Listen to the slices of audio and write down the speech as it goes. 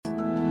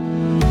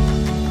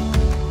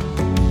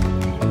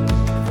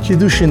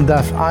Kiddushin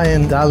Daf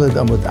Ayin Daled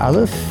Amud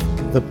Aleph,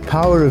 the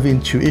power of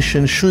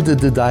intuition, Shodא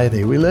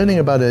Dadeyni. We're learning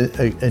about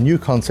a new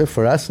concept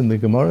for us in the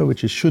Gemara,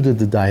 which is Shodã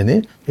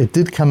Dadeyni. It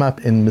did come up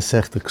in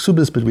Masechta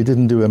Ksubas, but we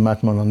didn't do a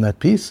matmon on that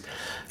piece.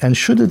 And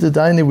Shodã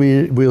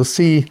Dadeyni, we'll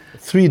see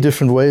three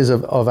different ways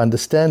of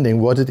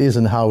understanding what it is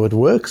and how it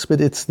works,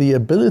 but it's the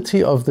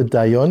ability of the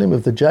dayanim,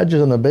 of the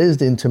judges on the Beis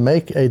Din, to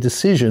make a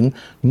decision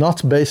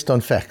not based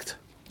on fact,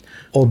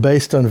 or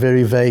based on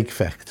very vague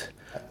fact.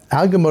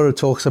 Our Gemara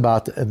talks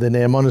about the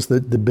ne'emonos,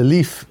 the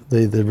belief,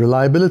 the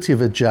reliability of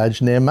a judge.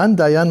 Ne'eman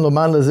dayan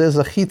lomar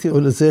lezeh zachiti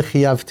ulezeh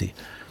chiyavti.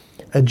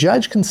 A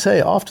judge can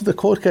say, after the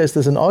court case,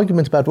 there's an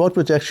argument about what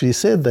was actually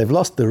said. They've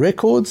lost the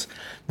records.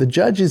 The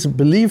judge is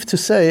believed to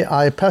say,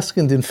 I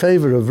paskened in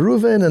favor of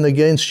Reuven and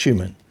against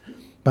Shimon.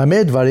 That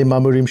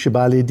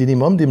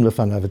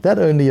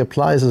only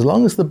applies as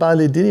long as the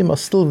Baalei Dinim are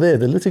still there,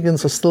 the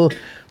litigants are still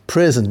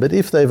present. But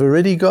if they've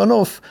already gone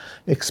off,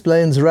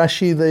 explains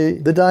Rashi,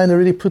 the Dayan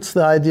already puts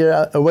the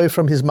idea away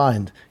from his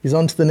mind. He's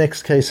on to the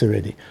next case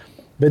already.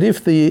 But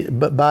if the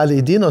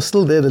Baalei Din are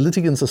still there, the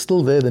litigants are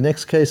still there, the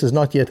next case has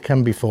not yet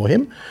come before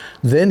him,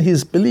 then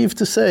he's believed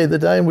to say, the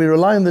Dayan, we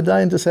rely on the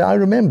Dayan to say, I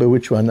remember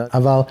which one.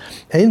 Aval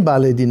ein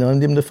Baalei Din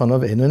ondim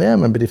lefanov ein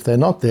ne'eman. But if they're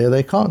not there,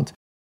 they can't.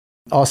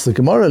 Ask the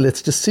Gemara,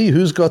 let's just see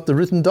who's got the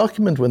written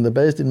document. When the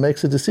Beis Din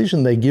makes a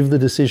decision, they give the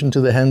decision to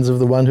the hands of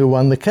the one who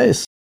won the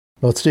case.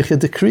 It's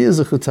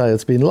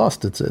been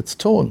lost, it's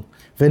torn.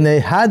 No,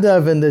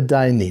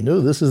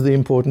 this is the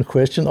important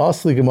question.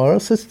 Ask the Gemara,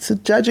 says,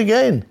 judge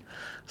again.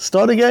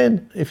 Start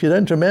again. If you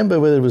don't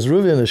remember whether it was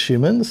Reuven or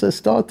Shimon, says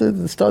do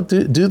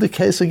the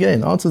case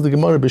again. Answers the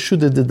Gemara,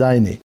 B'Shodã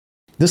Dadeyni.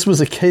 This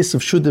was a case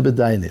of Shodã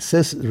Dadeyni.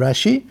 Says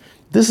Rashi,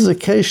 this is a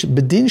case,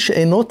 Bedin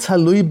she'eno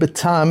talui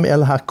b'tam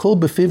el hakol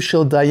b'fiv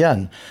shel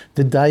dayan.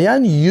 The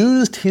dayan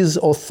used his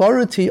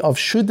authority of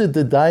Shodã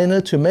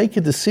Dadeyni to make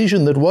a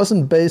decision that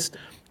wasn't based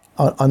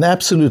on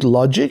absolute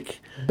logic,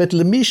 but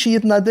lemishi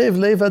yitnadev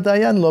leva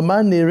dayan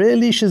loman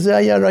nireli shezeh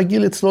haya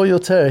ragil etzlo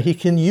yoter. He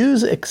can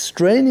use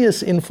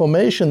extraneous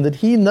information that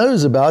he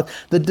knows about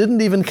that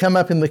didn't even come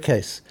up in the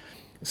case.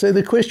 So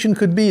the question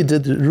could be,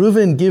 did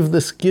Reuven give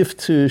this gift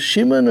to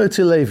Shimon or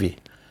to Levi?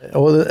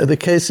 Or the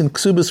case in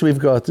Ksubas we've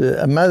got,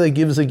 a mother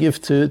gives a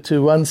gift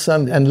to one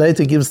son and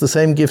later gives the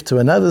same gift to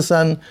another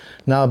son.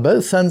 Now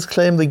both sons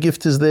claim the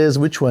gift is theirs.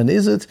 Which one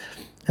is it?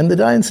 And the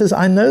Dayan says,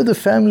 I know the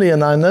family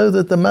and I know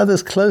that the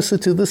mother's closer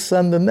to this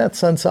son than that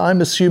son, so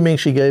I'm assuming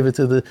she gave it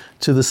to the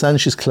son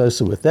she's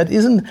closer with. That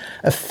isn't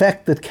a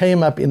fact that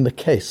came up in the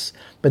case,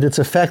 but it's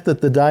a fact that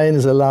the Dayan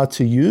is allowed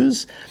to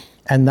use.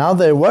 And now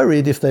they're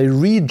worried if they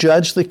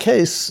rejudge the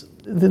case,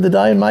 then the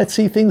Dayan might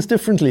see things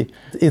differently.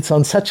 It's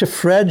on such a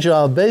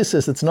fragile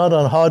basis, it's not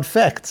on hard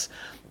facts.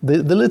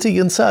 The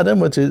litigant said, I don't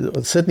want to,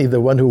 certainly the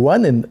one who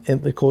won in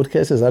the court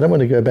case says, I don't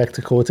want to go back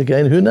to court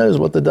again. Who knows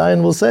what the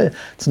Dayan will say?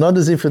 It's not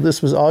as if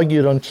this was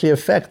argued on clear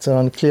facts and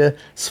on clear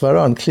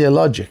svara, on clear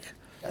logic.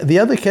 The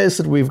other case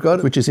that we've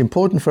got, which is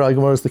important for our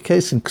Gemara, is the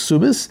case in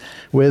Ksubas,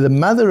 where the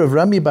mother of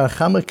Rami Bar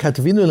Chama,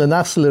 Katvinu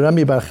lenachs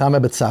Rami Bar Chama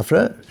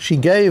betzafra, she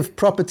gave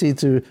property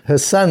to her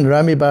son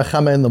Rami Bar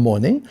Chama in the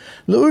morning.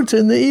 L'urta,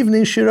 in the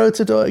evening, she wrote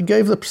it, or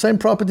gave the same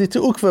property to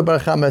Ukva Bar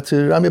Chama,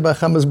 to Rami Bar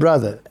Chama's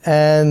brother.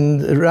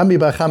 And Rami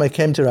Bar Chama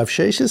came to Rav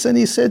Sheshis and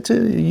he said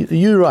to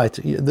you right,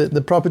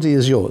 the property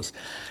is yours.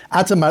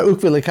 Atamar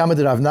Ukva lekama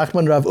to Rav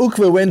Nachman. Rav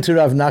Ukva went to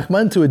Rav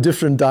Nachman, to a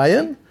different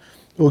Dayan,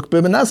 and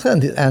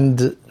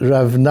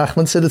Rav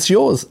Nachman said, it's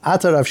yours.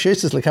 Ata Rav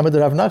Sheshis lekama to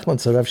Rav Nachman.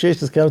 So Rav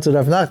Sheshis came to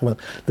Rav Nachman.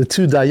 The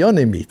two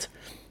Dayanim meet.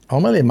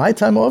 Omale, my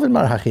time Ovid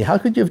Marhachi. How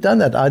could you have done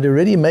that? I'd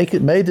already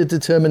made a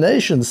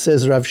determination,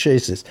 says Rav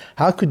Sheshis.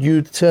 How could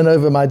you turn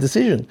over my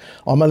decision?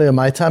 Omale,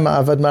 my time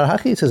Avad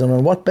Marhachi. Says,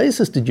 on what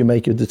basis did you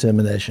make your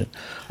determination?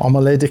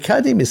 Omale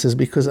Dekadim, he says,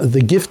 because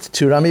the gift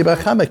to Rami Bar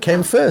Chama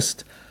came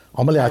first.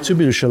 We don't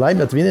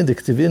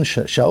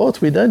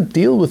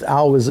deal with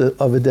hours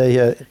of a day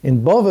here.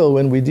 In Bovel,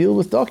 when we deal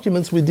with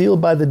documents, we deal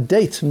by the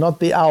date, not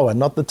the hour,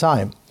 not the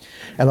time.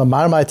 And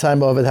Omar, my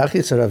time of it,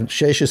 so Rav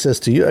Shesha says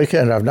to you, okay,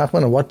 and Rav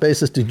Nachman, on what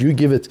basis did you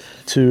give it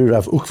to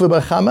Rav Ukva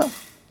Bar Chama?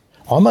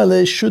 Omar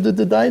le Shodã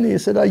Dadeyni. He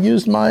said, I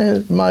used my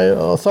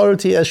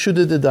authority as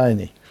Shodã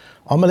Dadeyni.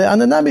 Omar le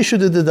Ananami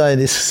Shodã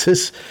Dadeyni.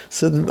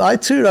 So I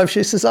too, Rav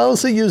Shesha says, I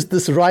also used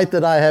this right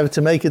that I have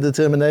to make a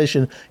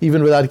determination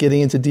even without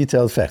getting into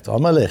detailed fact.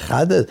 Omar le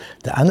Chada,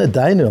 the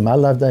Anadayni, Omar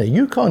lav Dayni.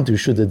 You can't do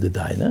Shodã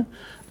Dadeyni.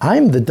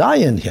 I'm the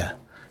Dayan here.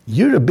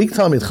 You're a big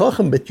Talmid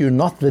Chacham, but you're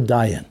not the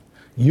Dayan.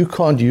 You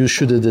can't use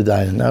Shodã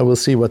Dadeyni. Now we'll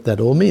see what that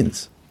all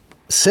means.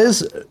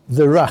 Says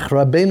the Rach,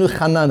 Rabbeinu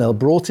Chananel,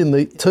 brought in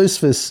the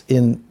Tosfos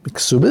in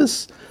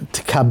Ksubas,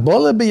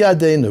 T'kabola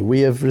b'yadeinu, we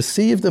have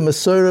received the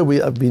Masorah, we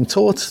have been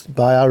taught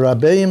by our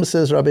Rabbeim,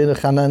 says Rabbeinu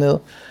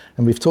Chananel,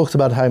 and we've talked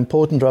about how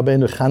important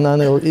Rabbeinu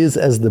Hananel is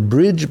as the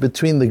bridge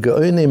between the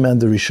Gaonim and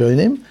the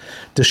Rishonim.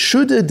 The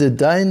Shuda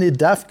Dadaini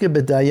Dafke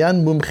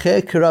Bedayan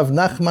Mumche Kerav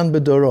Nachman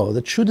Bedoro.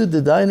 The Shuda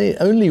Dadaini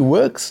only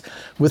works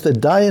with a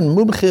Dayan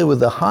Mumche, with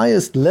the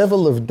highest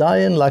level of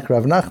Dayan, like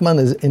Rav Nachman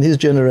is in his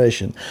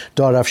generation.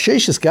 Rav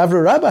Sheshis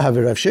Gavra Rabba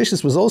Havi. Rav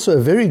Sheshis was also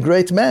a very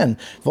great man.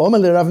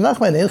 V'omer le Rav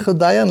Nachman Encho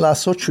Dayan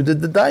Lasot Shuda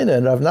Dadaini.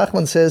 And Rav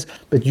Nachman says,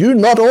 but you're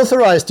not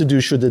authorized to do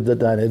Shuda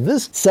Dadaini.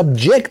 This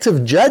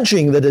subjective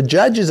judging that a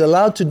judge is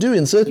allowed to do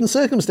in certain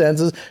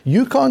circumstances,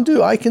 you can't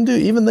do, I can do,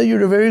 even though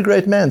you're a very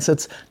great man. So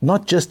it's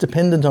not just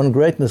dependent on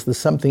greatness, there's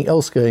something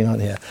else going on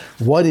here.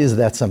 What is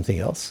that something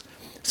else?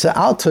 So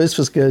our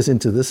Tosfos goes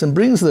into this and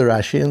brings the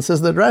Rashi and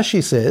says that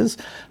Rashi says,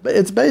 but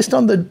it's based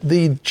on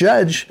the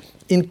judge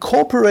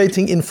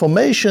incorporating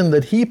information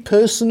that he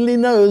personally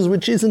knows,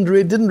 which didn't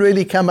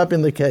really come up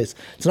in the case.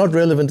 It's not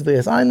relevant to the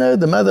case. I know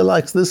the mother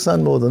likes this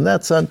son more than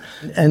that son,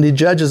 and he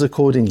judges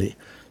accordingly.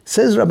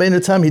 Says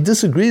Rabbeinu Tam, he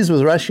disagrees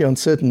with Rashi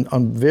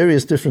on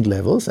various different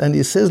levels, and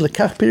he says,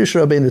 Lekach Pirish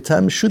Rabbeinu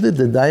Tam, Shuda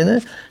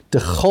Dadaine,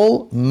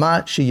 Dechol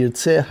Ma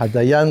Sheyirtzeh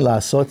Hadayan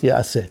La'asot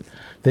Ya'aseh.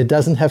 There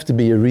doesn't have to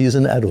be a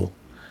reason at all.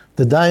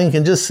 The Dayan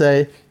can just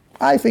say,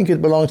 I think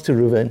it belongs to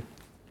Reuven.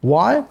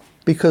 Why?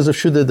 Because of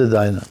Shuda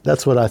Dadaina.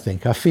 That's what I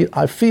think. I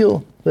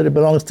feel that it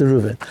belongs to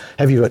Reuven.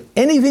 Have you got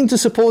anything to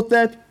support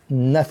that?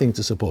 Nothing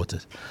to support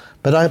it.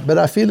 But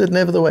I feel it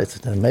nevertheless.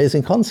 It's an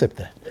amazing concept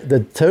there.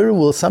 The Torah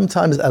will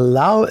sometimes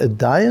allow a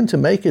Dayan to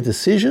make a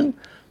decision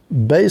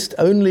based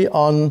only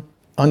on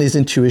his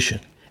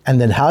intuition.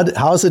 And then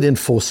how is it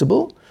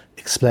enforceable?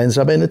 Explains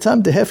Rabbeinu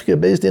Tam, the Hefker,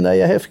 Beis Din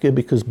Aya Hefker,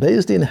 because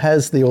Beis Din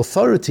has the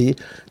authority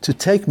to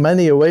take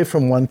money away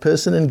from one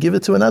person and give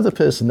it to another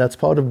person. That's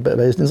part of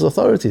Beis Din's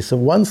authority. So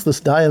once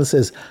this Dayan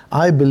says,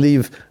 I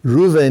believe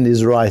Reuven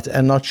is right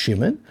and not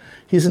Shimon,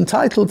 he's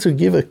entitled to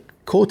give a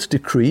court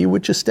decree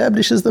which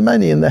establishes the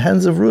money in the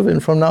hands of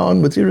Reuven from now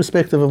onwards,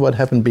 irrespective of what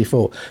happened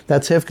before.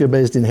 That's Hefker,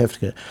 Beis Din,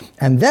 Hefker.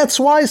 And that's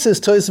why,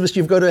 says Tosfos,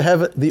 you've got to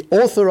have the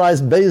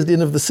authorized Beis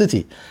Din of the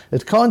city.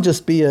 It can't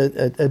just be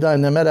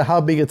no matter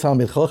how big a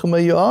Talmid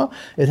Chachma you are,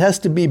 it has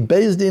to be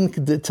Beis Din,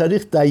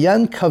 Tzarich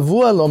Dayan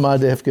Kavua Lomar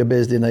de Hefker,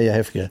 Beis Din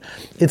Aya Hefker.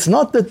 It's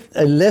not that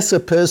a lesser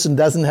person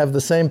doesn't have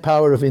the same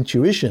power of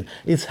intuition.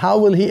 It's how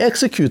will he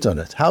execute on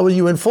it? How will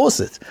you enforce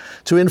it?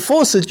 To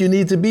enforce it, you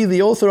need to be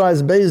the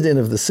authorized Beis Din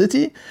of the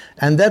city.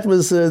 And that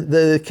was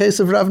the case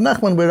of Rav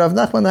Nachman, where Rav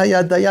Nachman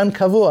had Dayan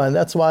Kavua, and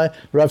that's why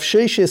Rav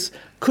Sheshis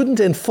couldn't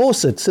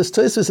enforce it. Says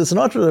Tosfos, it's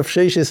not that Rav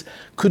Sheshis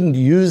couldn't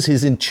use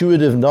his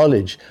intuitive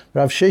knowledge.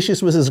 Rav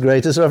Sheshis was as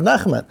great as Rav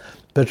Nachman,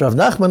 but Rav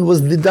Nachman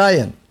was the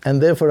Dayan,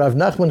 and therefore Rav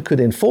Nachman could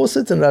enforce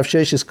it, and Rav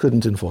Sheshis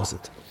couldn't enforce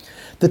it.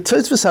 The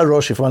Tosfos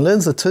HaRosh, if one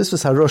learns the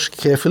Tosfos HaRosh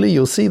carefully,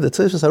 you'll see the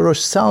Tosfos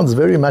HaRosh sounds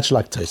very much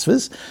like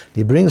Tosfos.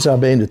 He brings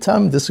Rabbeinu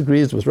Tam,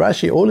 disagrees with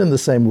Rashi, all in the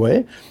same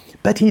way.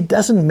 But he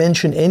doesn't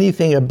mention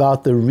anything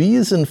about the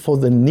reason for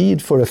the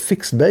need for a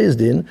fixed Beis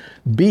Din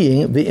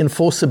being the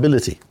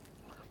enforceability.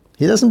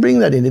 He doesn't bring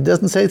that in. He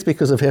doesn't say it's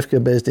because of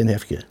Hefker, Beis Din,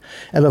 Hefker.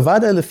 And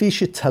Avada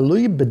Lefishi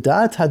Talui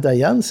Bedat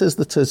Hadayan, says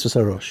the Tosfos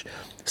HaRosh.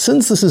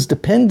 Since this is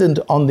dependent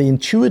on the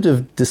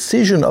intuitive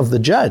decision of the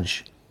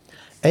judge,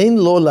 Ein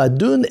lo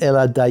ladun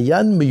ela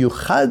dayan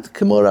miyuchad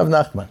k'mo Rav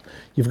Nachman.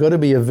 You've got to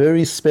be a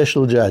very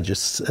special judge.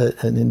 It's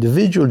an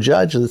individual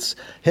judge that's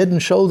head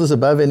and shoulders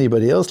above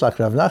anybody else, like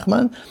Rav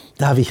Nachman.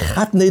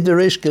 Davichatne de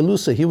Reish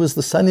Gelusa. He was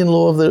the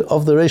son-in-law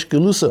of the Reish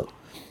Gelusa.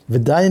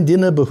 V'dayin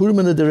dina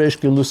behurmana de Reish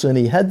Gelusa, and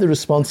he had the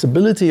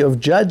responsibility of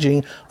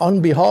judging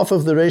on behalf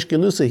of the Reish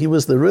Gelusa. He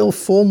was the real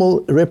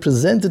formal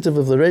representative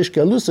of the Reish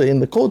Gelusa in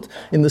the court,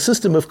 in the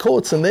system of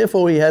courts, and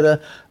therefore he had a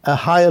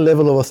higher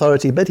level of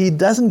authority. But he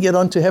doesn't get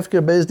on to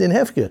Hefker, Beis Din,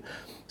 Hefker.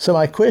 So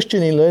my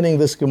question in learning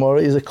this Gemara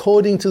is,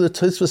 according to the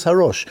Tosfos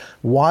HaRosh,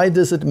 why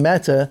does it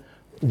matter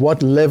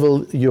what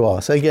level you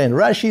are? So again,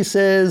 Rashi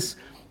says,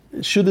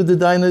 Shuda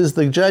Dadaina is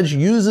the judge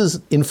uses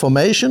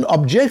information,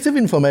 objective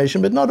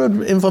information, but not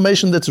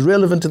information that's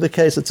relevant to the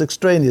case, it's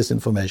extraneous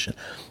information.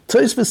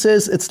 Tosfos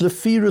says it's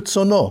lefi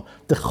ritzono,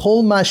 the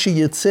chol ma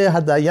sheyitzeh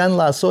hadayan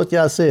la'asot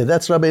yaseh.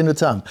 That's Rabbeinu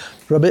Tam.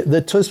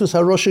 The Tosfos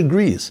HaRosh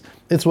agrees.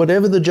 It's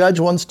whatever the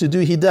judge wants to do,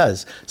 he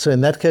does. So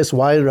in that case,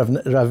 why Rav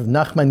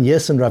Nachman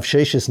yes and Rav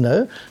Sheshis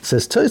no?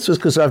 Says Tosfos,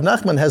 because Rav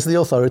Nachman has the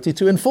authority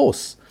to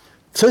enforce.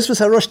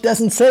 Tosfos HaRosh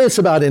doesn't say it's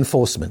about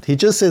enforcement. He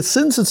just says,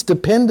 since it's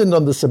dependent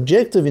on the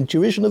subjective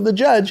intuition of the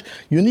judge,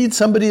 you need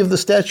somebody of the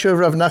stature of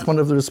Rav Nachman,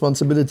 of the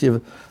responsibility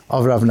of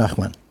Rav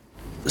Nachman.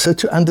 So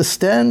to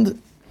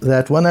understand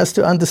that, one has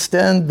to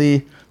understand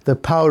the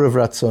power of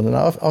Ratzon. And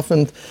I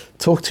often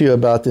talk to you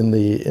about in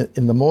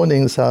the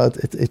mornings how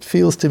it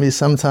feels to me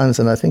sometimes,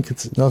 and I know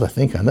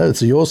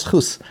it's your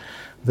schus,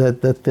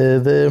 that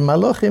the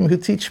Malachim who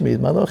teach me,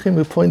 Malachim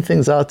who point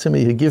things out to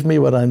me, who give me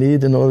what I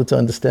need in order to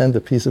understand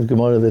the piece of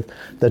Gemara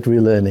that we're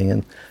learning.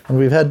 And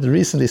we've had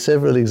recently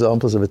several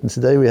examples of it, and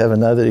today we have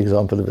another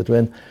example of it.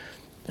 When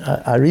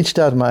I reached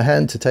out my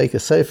hand to take a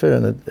sefer,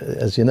 and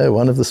as you know,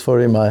 one of the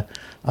Sforim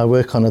I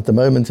work on at the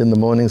moment in the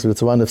mornings, but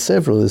it's one of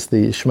several, is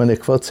the Shmoneh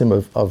Kvotzim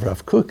of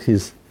Rav Kook,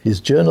 his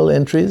journal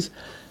entries.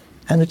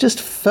 And it just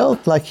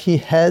felt like he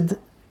had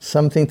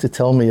something to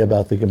tell me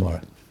about the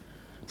Gemara.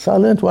 So I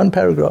learned one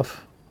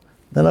paragraph,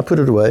 then I put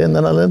it away, and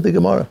then I learned the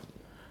Gemara.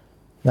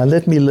 Now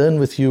let me learn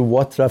with you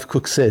what Rav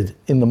Kook said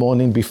in the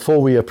morning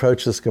before we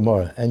approach this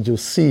Gemara, and you'll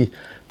see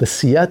the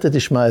siyata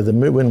dishmaya,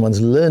 when one's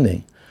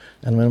learning,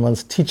 and when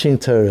one's teaching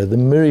Torah, the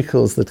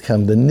miracles that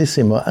come, the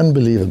nisim are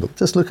unbelievable.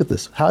 Just look at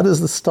this. How does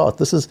this start?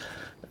 This is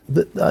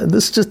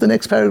just the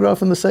next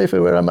paragraph in the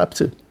Sefer where I'm up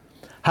to.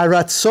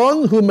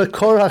 Haratzon hu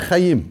makor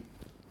hachayim.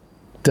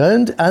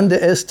 Don't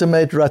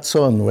underestimate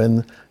ratzon.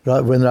 When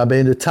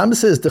Rabbeinu Tam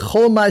says,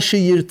 "D'chol ma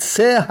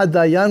sheyirtzeh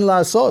hadayan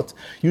la'asot,"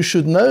 you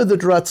should know that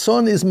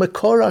ratzon is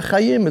makor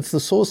hachayim. It's the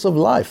source of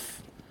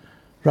life.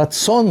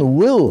 Ratzon,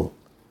 will,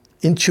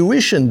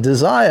 intuition,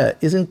 desire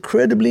is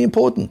incredibly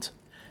important.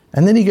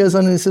 And then he goes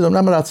on and he says,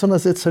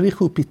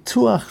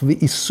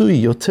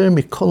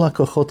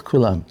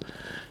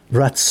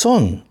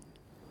 Ratzon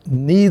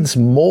needs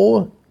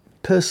more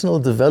personal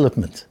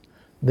development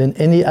than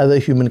any other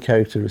human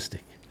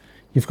characteristic.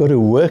 You've got to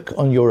work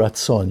on your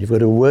ratzon, you've got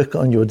to work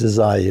on your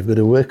desire, you've got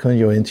to work on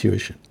your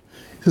intuition.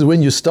 Because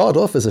when you start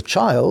off as a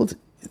child,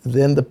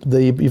 then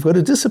you've got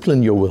to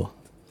discipline your will.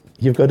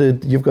 You've got to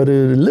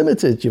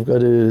limit it, you've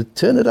got to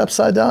turn it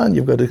upside down,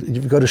 you've got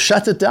to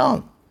shut it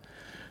down.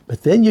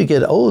 But then you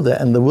get older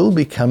and the will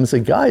becomes a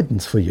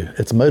guidance for you.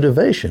 It's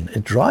motivation.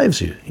 It drives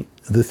you.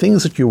 The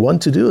things that you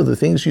want to do are the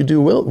things you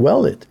do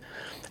well at.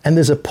 And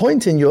there's a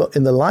point in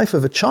the life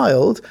of a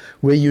child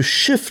where you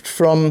shift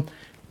from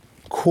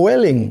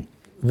quelling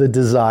the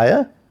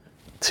desire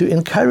to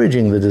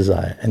encouraging the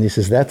desire. And he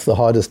says that's the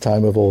hardest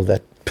time of all,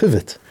 that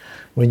pivot.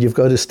 When you've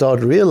got to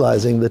start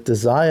realizing that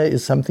desire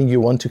is something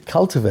you want to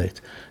cultivate.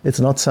 It's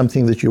not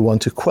something that you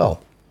want to quell.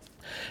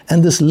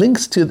 And this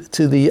links to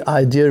the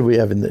idea we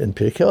have in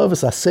Pirkei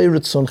Avos, aseh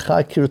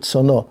ritzoncha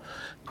kiritzono.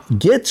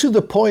 Get to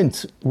the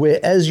point where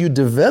as you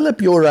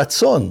develop your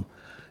ratzon,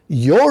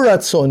 your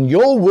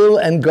will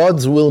and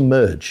God's will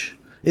merge.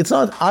 It's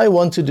not I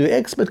want to do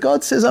X, but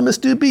God says I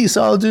must do B,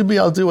 so I'll do B,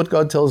 I'll do what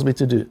God tells me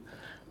to do.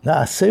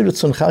 Now, aseh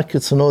ritzoncha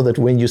kiritzono, that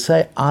when you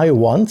say I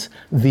want,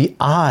 the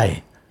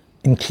I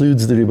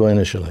includes the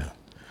Ribono Shel Olam.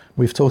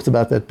 We've talked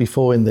about that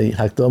before in the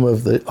Hakdama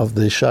of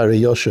the Sha'arei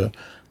Yosher,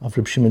 of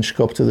Reb Shimon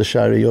Shkop to the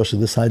Sha'arei Yosher,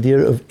 this idea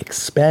of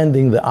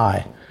expanding the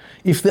I.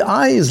 If the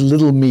I is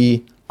little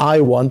me,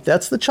 I want,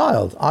 that's the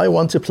child. I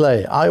want to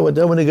play. I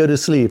don't want to go to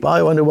sleep.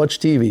 I want to watch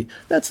TV.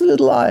 That's the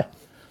little I.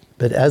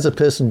 But as a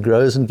person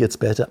grows and gets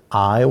better,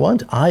 I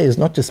is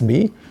not just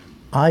me.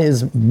 I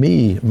is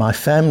me, my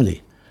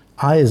family.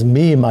 I is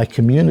me, my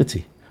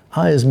community.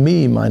 I is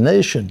me, my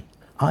nation.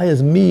 I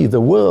is me,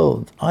 the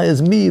world. I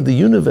is me, the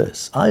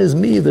universe. I is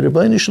me, the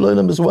Ribono Shel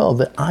Olam as well.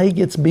 The I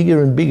gets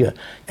bigger and bigger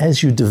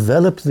as you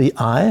develop the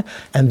I,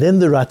 and then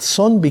the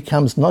ratzon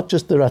becomes not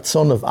just the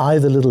ratzon of I,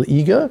 the little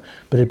ego,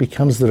 but it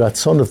becomes the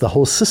ratzon of the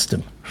whole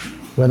system.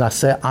 When I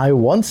say I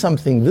want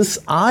something, this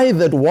I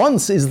that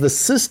wants is the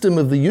system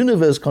of the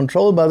universe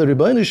controlled by the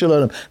Ribono Shel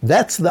Olam.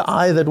 That's the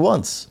I that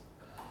wants.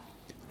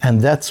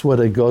 And that's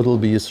what a Godel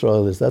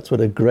B'Yisrael is. That's what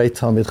a great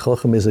Talmid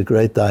Chacham is, a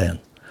great Dayan.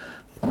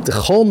 You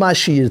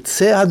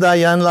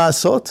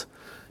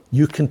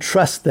can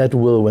trust that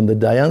will. When the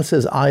Dayan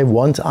says,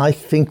 I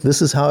think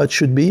this is how it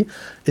should be,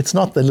 it's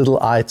not the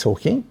little I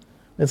talking.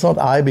 It's not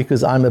I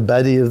because I'm a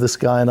buddy of this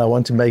guy and I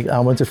want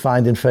to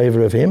find in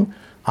favor of him.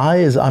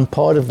 I'm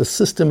part of the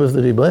system of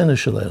the Ribono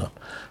Shel Olam.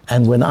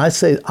 And when I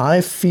say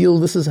I feel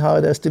this is how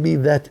it has to be,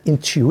 that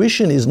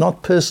intuition is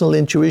not personal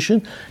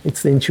intuition.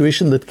 It's the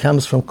intuition that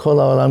comes from Kol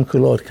HaOlam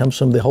Kulo. It comes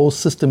from the whole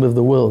system of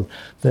the world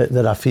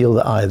that I feel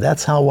the I.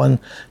 That's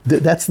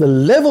the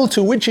level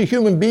to which a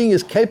human being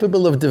is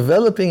capable of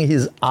developing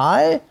his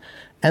I,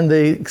 and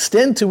the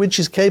extent to which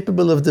he's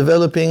capable of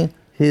developing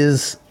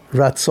his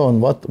ratzon,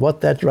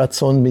 what that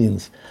ratzon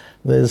means.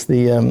 There's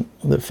the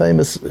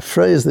famous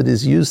phrase that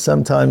is used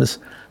sometimes,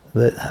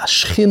 that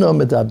Hashchina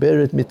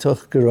medaberet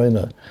mitoch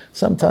geroina.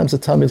 Sometimes the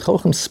Talmid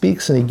Chacham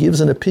speaks and he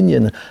gives an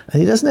opinion,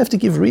 and he doesn't have to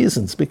give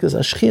reasons, because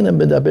Hashchina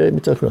medaberet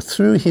mitoch geroina.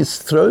 Through his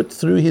throat,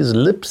 through his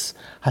lips,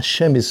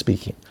 Hashem is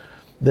speaking.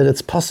 That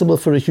it's possible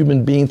for a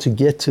human being to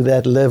get to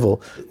that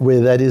level where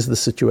that is the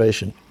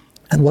situation.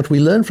 And what we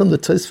learn from the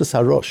Tosfos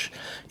HaRosh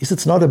is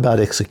it's not about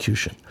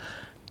execution.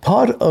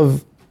 Part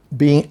of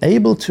being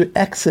able to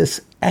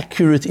access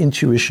accurate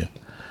intuition.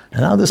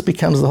 And now this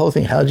becomes the whole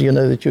thing. How do you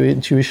know that your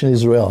intuition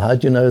is real? How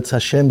do you know it's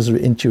Hashem's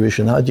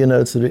intuition? How do you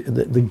know it's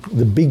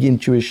the big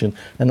intuition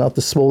and not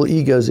the small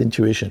ego's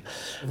intuition?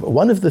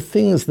 One of the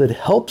things that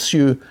helps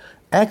you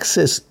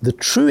access the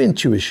true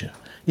intuition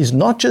is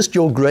not just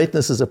your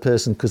greatness as a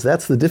person, because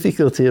that's the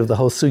difficulty of the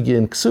whole sugya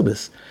in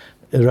Ksubis.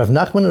 Rav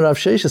Nachman and Rav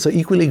Sheshes are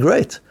equally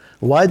great.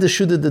 Why does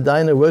Shudda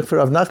Dadaina work for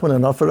Rav Nachman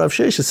and not for Rav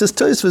Sheshes? Says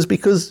Tosfos,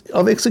 because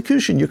of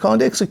execution. You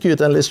can't execute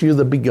unless you're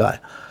the big guy.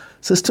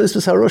 Says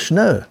Tosfos HaRosh,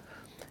 no.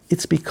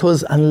 It's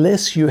because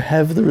unless you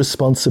have the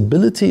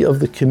responsibility of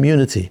the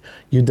community,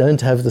 you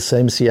don't have the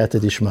same siyata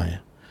dishmaya.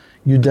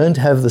 You don't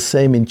have the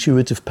same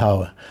intuitive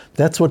power.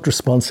 That's what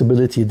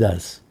responsibility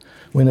does.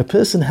 When a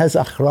person has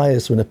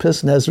achrayus, when a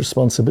person has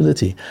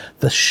responsibility,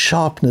 the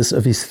sharpness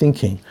of his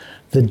thinking,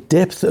 the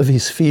depth of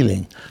his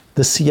feeling,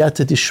 the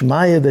siyata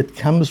dishmaya that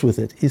comes with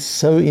it is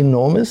so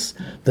enormous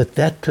that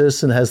that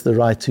person has the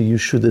right to use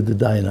Shuddha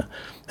Dadaina.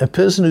 A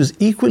person who's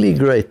equally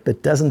great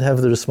but doesn't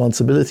have the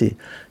responsibility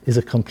is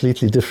a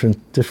completely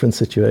different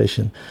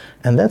situation.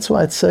 And that's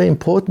why it's so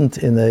important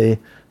in a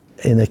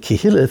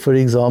kehillah, for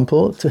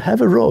example, to have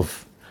a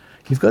rov.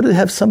 You've got to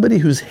have somebody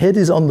whose head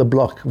is on the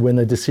block when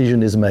a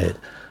decision is made.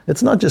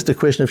 It's not just a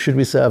question of should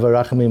we say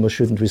avarachamim or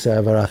shouldn't we say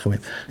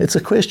avarachamim. It's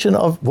a question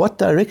of what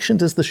direction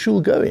does the shul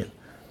go in?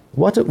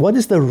 What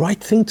is the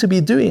right thing to be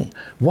doing?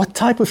 What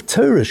type of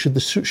Torah should the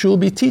shul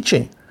be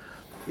teaching?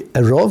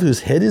 A rov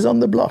whose head is on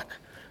the block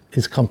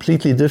is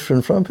completely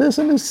different from a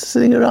person who's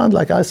sitting around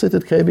like I sit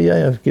at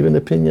KBA, I've given an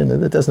opinion,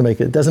 and it doesn't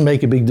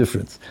make a big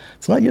difference.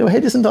 It's not, your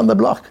head isn't on the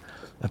block.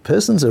 A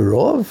person's a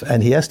rov,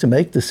 and he has to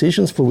make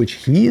decisions for which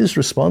he is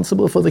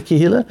responsible for the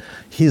kehillah.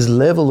 His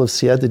level of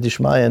siyata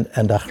dishmaya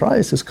and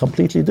achrayus is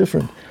completely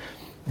different.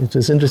 It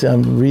was interesting,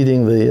 I'm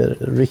reading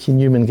Ricky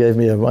Newman gave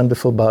me a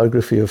wonderful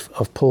biography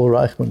of Paul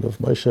Reichman, of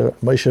Moshe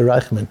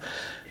Reichman.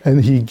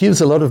 And he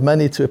gives a lot of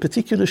money to a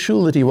particular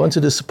shul that he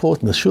wanted to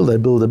support. In the shul, they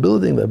build a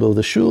building, they build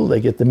a shul, they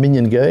get the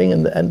minyan going,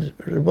 and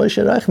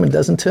Moshe Reichman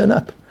doesn't turn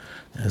up.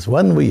 There's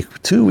 1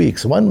 week, 2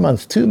 weeks, 1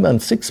 month, 2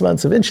 months, 6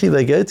 months. Eventually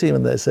they go to him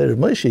and they say,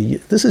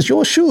 Moshe, this is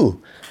your shul.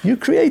 You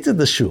created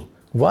the shul.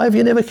 Why have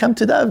you never come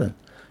to daven?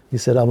 He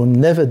said, I will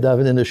never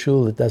daven in a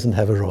shul that doesn't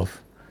have a rov.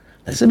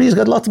 They said, we've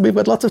got lots of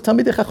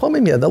Talmidei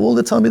Chachomim here. All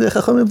the Talmidei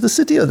Chachomim of the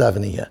city are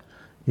davening here.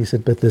 He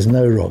said, but there's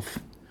no rov.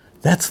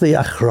 That's the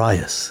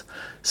achrayus.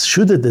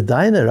 Shuddha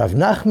Dadaina, Rav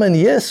Nachman,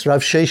 yes.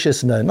 Rav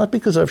Sheshes, no. Not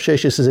because Rav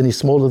Sheshes is any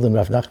smaller than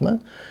Rav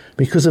Nachman,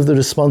 because of the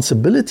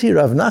responsibility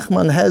Rav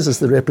Nachman has as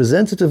the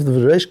representative of the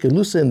Reish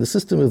Kelusa in the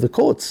system of the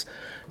courts.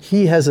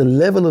 He has a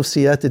level of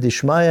siyata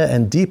dishmaya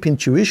and deep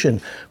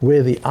intuition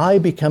where the I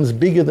becomes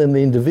bigger than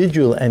the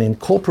individual and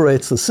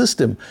incorporates the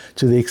system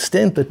to the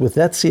extent that with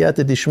that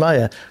siyata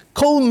dishmaya,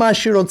 kol ma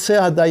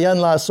shirotzeh hadayan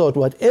la'asot,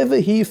 whatever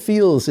he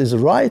feels is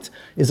right,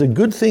 is a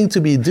good thing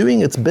to be doing,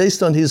 it's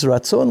based on his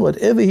ratzon,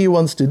 whatever he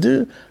wants to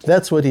do,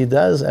 that's what he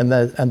does, and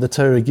the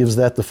Torah gives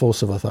that the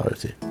force of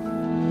authority.